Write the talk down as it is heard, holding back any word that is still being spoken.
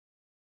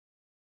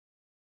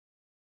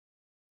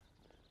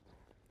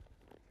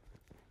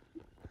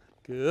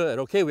Good.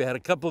 Okay, we had a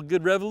couple of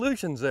good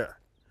revolutions there.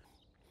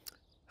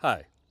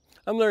 Hi,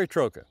 I'm Larry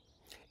Trocha,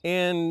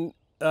 and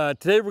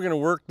today we're going to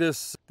work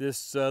this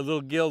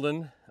little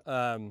gelding.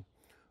 We're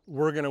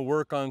going to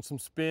work on some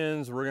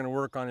spins. We're going to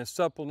work on his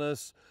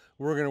suppleness.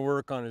 We're going to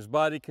work on his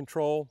body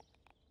control.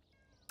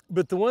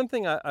 But the one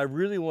thing I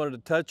really wanted to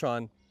touch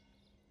on,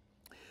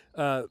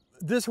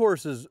 this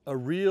horse is a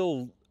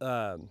real,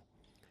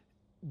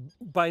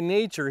 by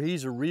nature,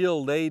 he's a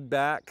real laid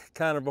back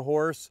kind of a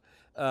horse,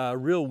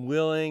 real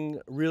willing,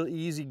 real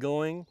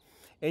easygoing.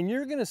 And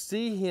you're gonna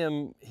see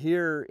him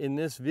here in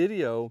this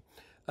video.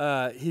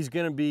 He's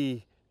gonna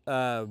be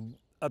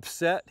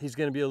upset. He's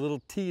gonna be a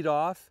little teed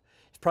off.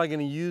 He's probably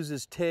gonna use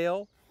his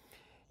tail.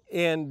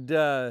 And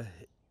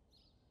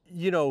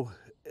you know,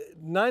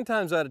 9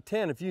 times out of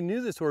 10, if you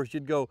knew this horse,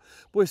 you'd go,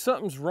 boy,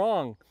 something's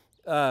wrong.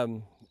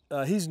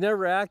 He's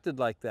never acted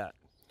like that.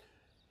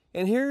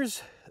 And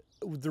here's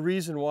the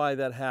reason why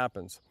that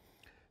happens.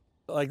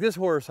 Like this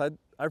horse,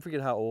 I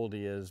forget how old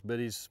he is, but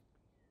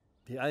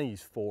I think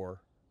he's 4,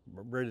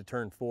 ready to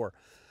turn 4.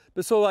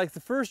 But so like the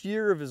first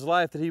year of his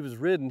life that he was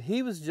ridden,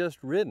 he was just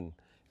ridden.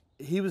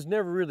 He was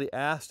never really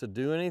asked to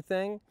do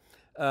anything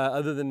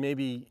other than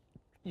maybe,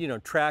 you know,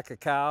 track a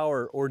cow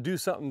or do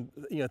something,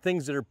 you know,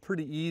 things that are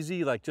pretty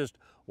easy, like just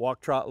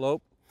walk, trot,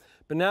 lope.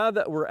 But now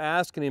that we're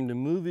asking him to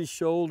move his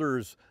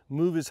shoulders,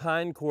 move his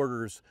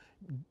hindquarters,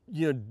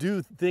 you know,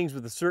 do things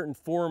with a certain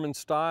form and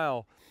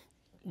style,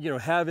 you know,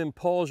 have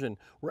impulsion,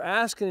 we're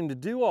asking him to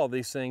do all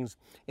these things.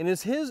 And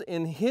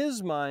in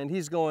his mind,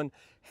 he's going,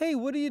 hey,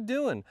 what are you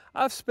doing?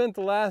 I've spent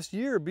the last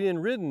year being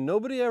ridden.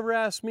 Nobody ever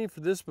asked me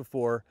for this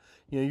before.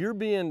 You know,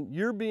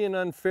 you're being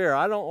unfair.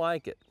 I don't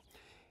like it.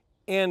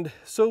 And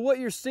so what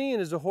you're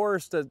seeing is a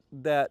horse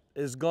that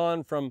has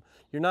gone from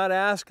you're not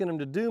asking him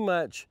to do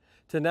much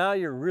to now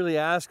you're really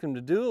asking him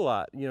to do a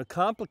lot, you know,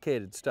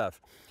 complicated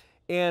stuff.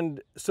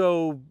 And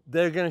so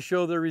they're going to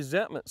show their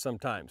resentment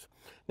sometimes.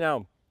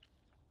 Now,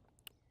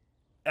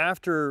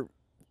 after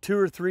 2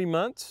 or 3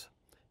 months,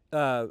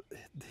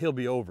 he'll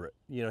be over it.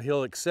 You know,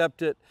 he'll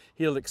accept it.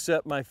 He'll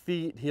accept my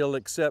feet. He'll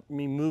accept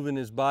me moving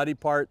his body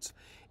parts,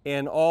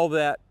 and all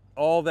that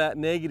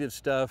negative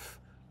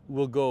stuff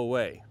will go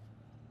away.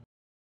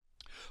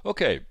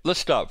 Okay, let's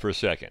stop for a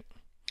second.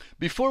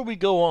 Before we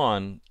go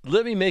on,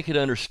 let me make it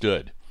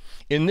understood.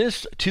 In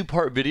this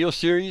 2-part video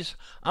series,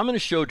 I'm going to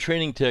show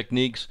training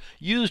techniques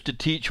used to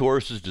teach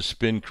horses to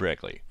spin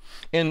correctly.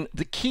 And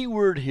the key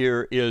word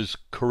here is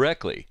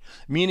correctly,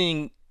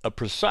 meaning a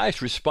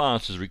precise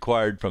response is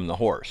required from the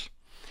horse.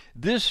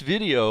 This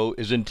video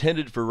is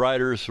intended for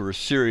riders who are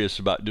serious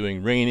about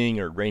doing reining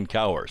or reined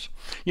cow horse,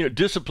 you know,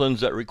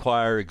 disciplines that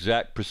require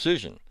exact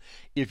precision.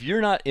 If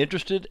you're not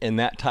interested in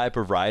that type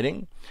of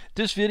riding,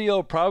 this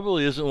video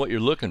probably isn't what you're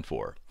looking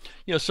for.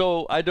 You know,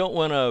 so I don't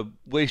want to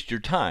waste your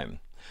time.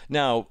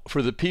 Now,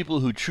 for the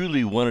people who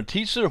truly want to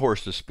teach their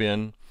horse to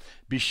spin,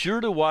 be sure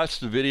to watch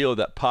the video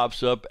that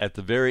pops up at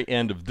the very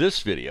end of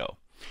this video.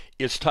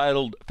 It's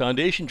titled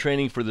Foundation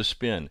Training for the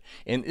Spin,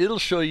 and it'll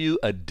show you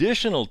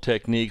additional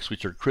techniques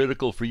which are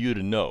critical for you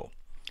to know.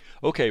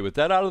 Okay, with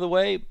that out of the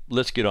way,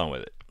 let's get on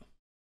with it.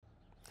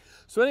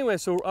 So anyway,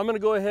 so I'm going to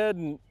go ahead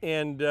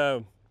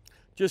and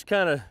just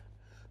kind of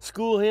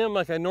school him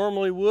like I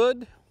normally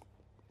would.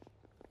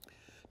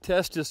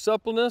 Test his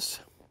suppleness.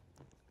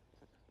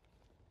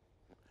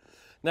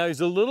 Now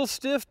he's a little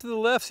stiff to the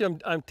left. See,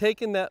 I'm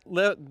taking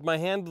my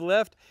hand to the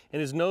left,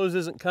 and his nose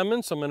isn't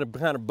coming, so I'm going to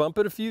kind of bump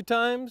it a few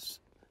times.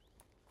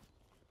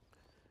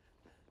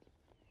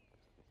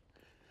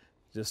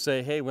 Just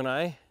say, hey,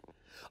 a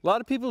lot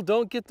of people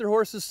don't get their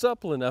horses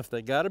supple enough.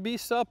 They got to be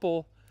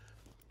supple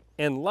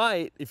and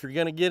light if you're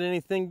going to get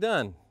anything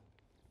done.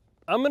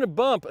 I'm going to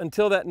bump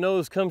until that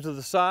nose comes to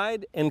the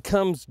side and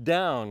comes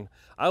down.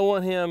 I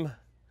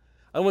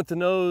want the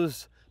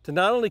nose to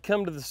not only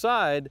come to the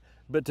side,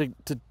 but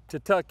to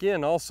tuck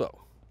in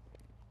also.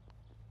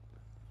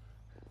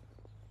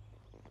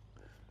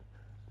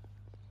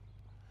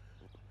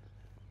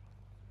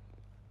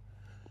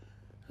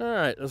 All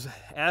right, let's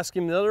ask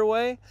him the other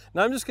way.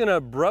 Now I'm just going to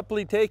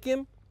abruptly take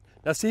him.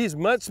 Now see, he's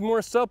much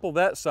more supple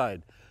that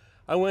side.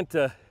 I went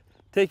to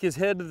take his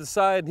head to the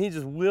side, and he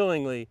just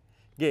willingly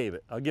gave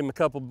it. I'll give him a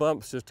couple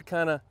bumps just to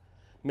kind of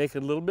make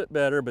it a little bit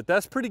better, but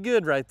that's pretty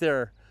good right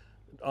there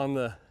on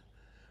the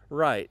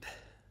right.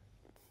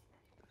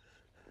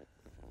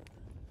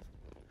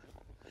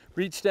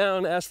 Reach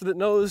down, ask for the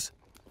nose,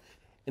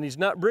 and he's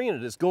not bringing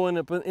it. It's going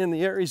up in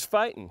the air. He's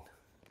fighting.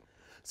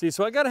 See,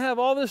 so I got to have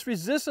all this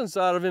resistance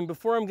out of him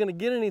before I'm going to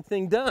get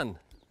anything done.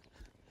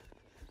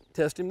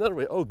 Test him the other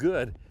way. Oh,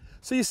 good.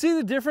 So you see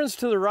the difference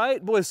to the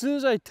right? Boy, as soon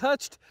as I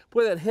touched,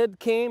 boy, that head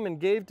came and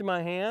gave to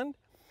my hand.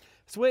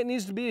 It's the way it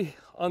needs to be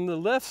on the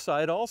left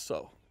side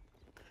also.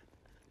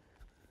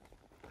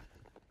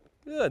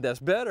 Good, that's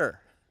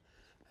better.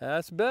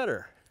 That's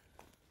better.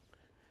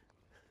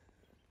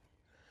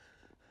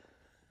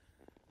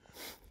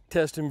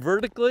 Test him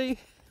vertically.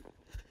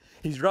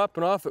 He's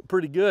dropping off it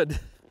pretty good.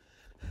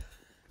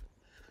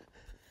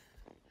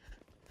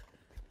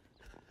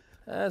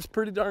 That's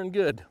pretty darn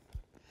good.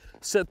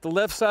 Set the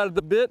left side of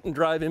the bit and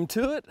drive him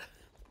to it.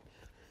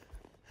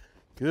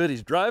 Good,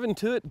 he's driving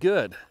to it,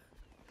 good.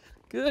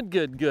 Good,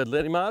 good, good,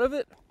 let him out of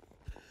it.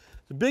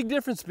 The big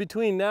difference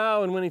between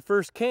now and when he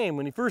first came.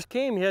 When he first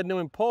came, he had no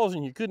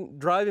impulsion. You couldn't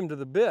drive him to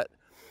the bit.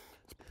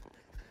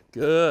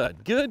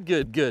 Good, good,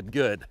 good, good,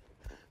 good.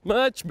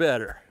 Much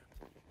better.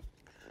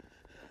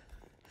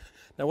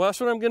 Now watch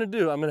what I'm gonna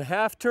do. I'm gonna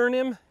half turn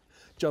him,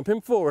 jump him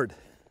forward.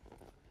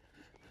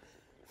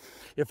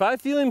 If I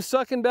feel him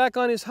sucking back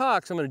on his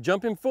hocks, I'm gonna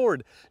jump him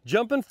forward.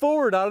 Jumping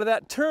forward out of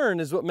that turn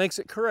is what makes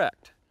it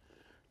correct.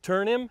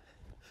 Turn him,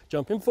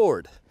 jump him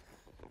forward.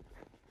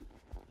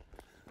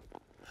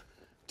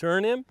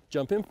 Turn him,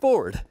 jump him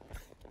forward.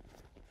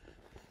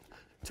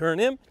 Turn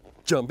him,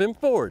 jump him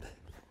forward.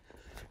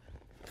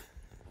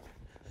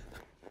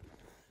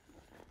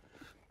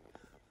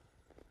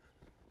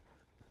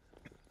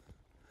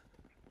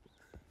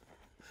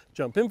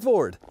 Jump him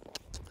forward.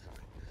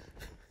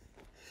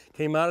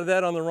 Came out of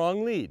that on the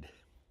wrong lead.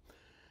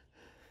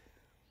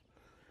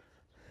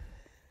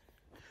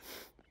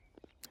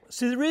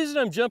 See, the reason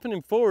I'm jumping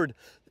him forward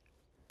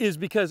is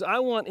because I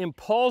want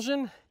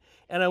impulsion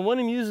and I want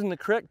him using the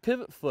correct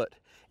pivot foot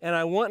and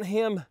I want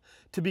him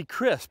to be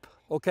crisp,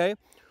 okay?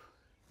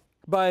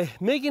 By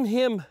making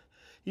him,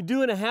 you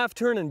doing a half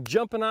turn and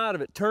jumping out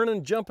of it, turning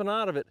and jumping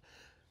out of it,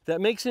 that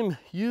makes him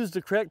use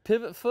the correct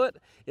pivot foot,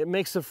 it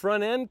makes the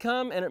front end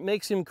come, and it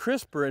makes him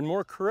crisper and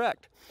more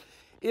correct.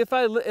 If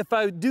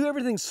I do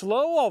everything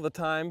slow all the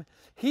time,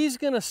 he's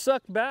gonna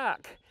suck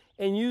back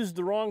and use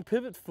the wrong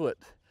pivot foot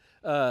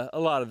a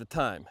lot of the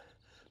time.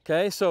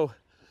 Okay, so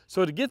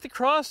to get the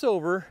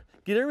crossover,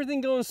 get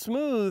everything going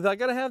smooth, I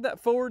gotta have that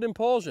forward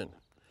impulsion.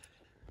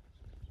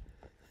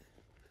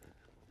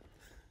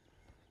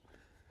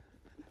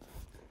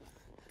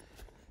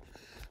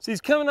 So he's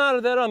coming out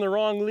of that on the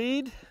wrong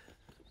lead.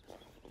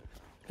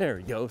 There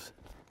he goes.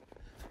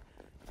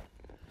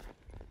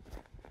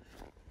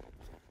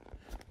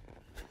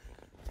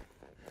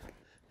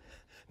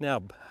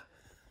 Now,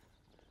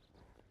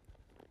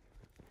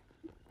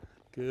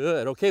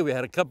 good. Okay, we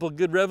had a couple of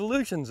good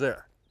revolutions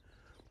there.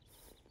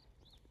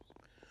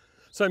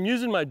 So I'm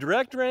using my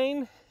direct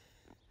rein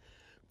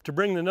to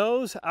bring the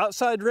nose,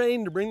 outside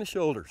rein to bring the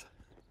shoulders.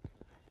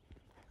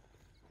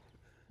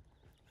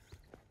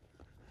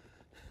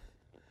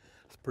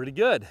 It's pretty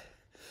good.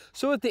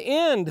 So at the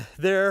end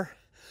there,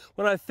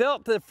 when I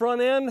felt the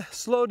front end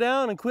slow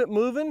down and quit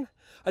moving,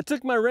 I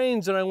took my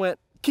reins and I went,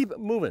 keep it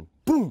moving,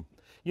 boom.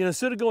 You know,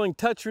 instead of going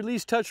touch,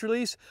 release,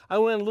 I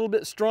went a little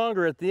bit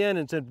stronger at the end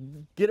and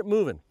said, get it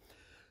moving.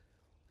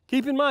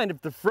 Keep in mind,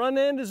 if the front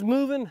end is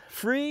moving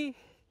free,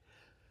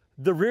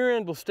 the rear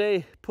end will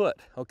stay put,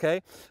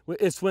 okay?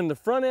 It's when the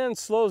front end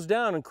slows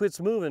down and quits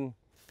moving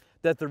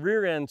that the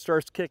rear end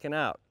starts kicking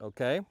out,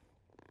 okay?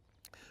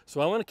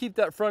 So I want to keep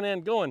that front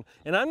end going.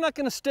 And I'm not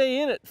going to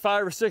stay in it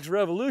 5 or 6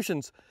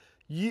 revolutions.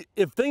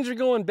 If things are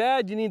going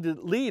bad, you need to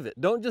leave it.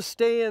 Don't just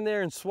stay in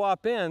there and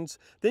swap ends.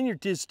 Then you're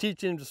just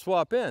teaching him to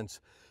swap ends.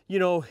 You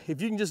know, if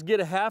you can just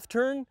get a half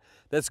turn,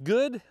 that's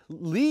good.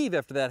 Leave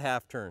after that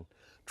half turn.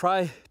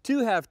 Try 2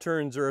 half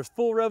turns or a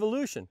full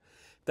revolution.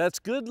 That's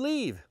good,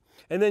 leave.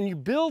 And then you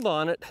build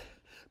on it,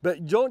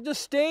 but don't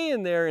just stay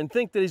in there and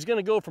think that he's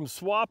going to go from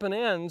swapping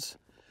ends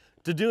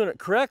to doing it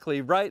correctly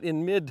right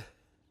in mid.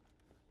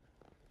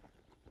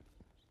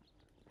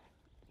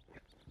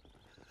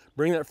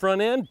 Bring that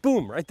front end,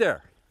 boom, right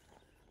there.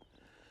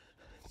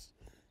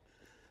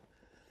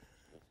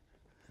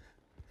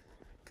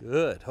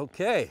 Good,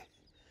 okay.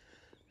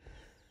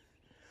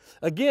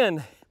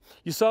 Again,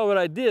 you saw what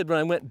I did when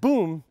I went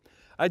boom.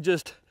 I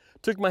just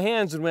took my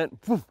hands and went,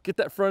 whoo, get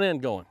that front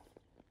end going.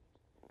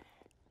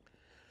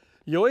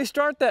 You always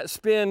start that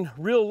spin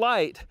real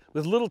light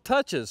with little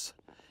touches.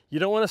 You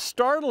don't want to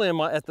startle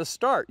him at the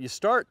start. You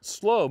start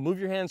slow, move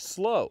your hands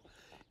slow.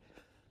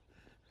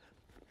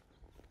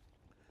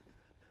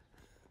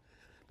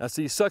 Now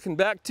see, he's sucking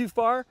back too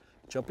far,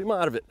 jump him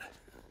out of it.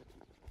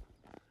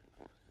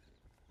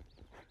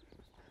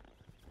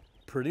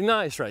 Pretty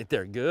nice right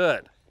there,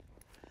 good.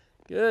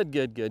 Good,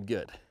 good, good,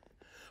 good.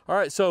 All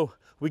right, so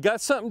we got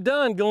something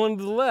done going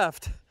to the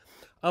left.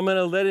 I'm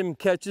gonna let him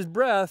catch his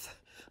breath.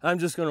 I'm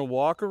just gonna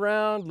walk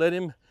around, let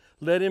him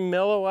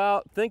mellow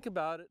out, think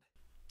about it.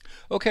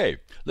 Okay,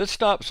 let's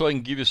stop so I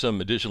can give you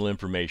some additional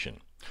information.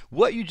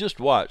 What you just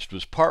watched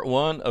was part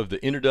 1 of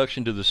the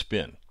introduction to the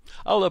spin.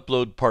 I'll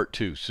upload part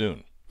 2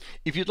 soon.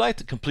 If you'd like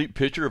the complete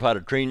picture of how to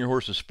train your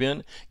horse to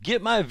spin,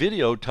 get my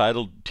video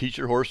titled Teach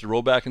Your Horse to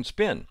Roll Back and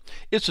Spin.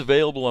 It's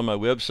available on my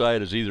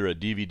website as either a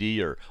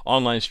DVD or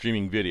online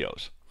streaming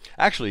videos.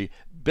 Actually,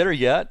 better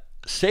yet,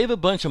 save a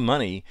bunch of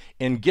money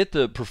and get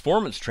the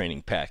performance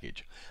training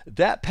package.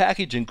 That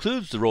package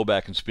includes the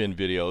rollback and spin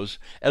videos,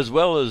 as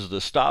well as the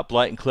stop,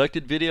 light, and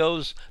collected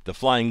videos, the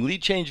flying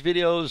lead change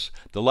videos,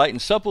 the light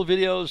and supple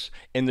videos,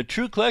 and the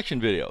true collection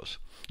videos.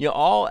 You know,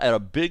 all at a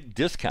big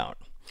discount.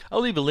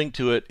 I'll leave a link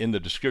to it in the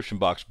description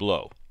box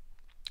below.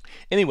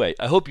 Anyway,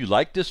 I hope you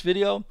liked this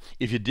video.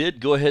 If you did,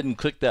 go ahead and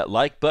click that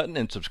like button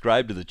and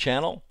subscribe to the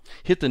channel.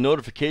 Hit the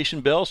notification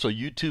bell so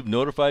YouTube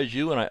notifies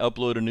you when I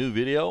upload a new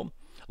video.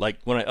 like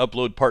when I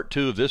upload part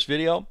 2 of this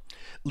video.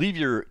 Leave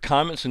your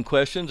comments and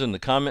questions in the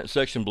comment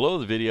section below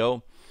the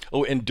video.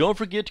 Oh, and don't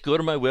forget to go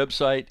to my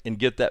website and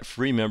get that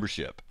free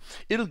membership.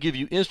 It'll give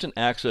you instant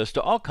access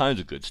to all kinds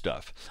of good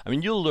stuff. I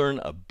mean, you'll learn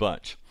a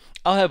bunch.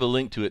 I'll have a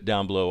link to it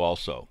down below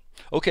also.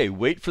 Okay,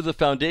 wait for the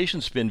foundation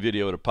spin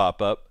video to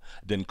pop up,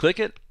 then click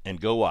it and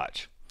go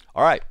watch.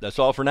 All right, that's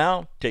all for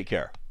now. Take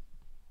care.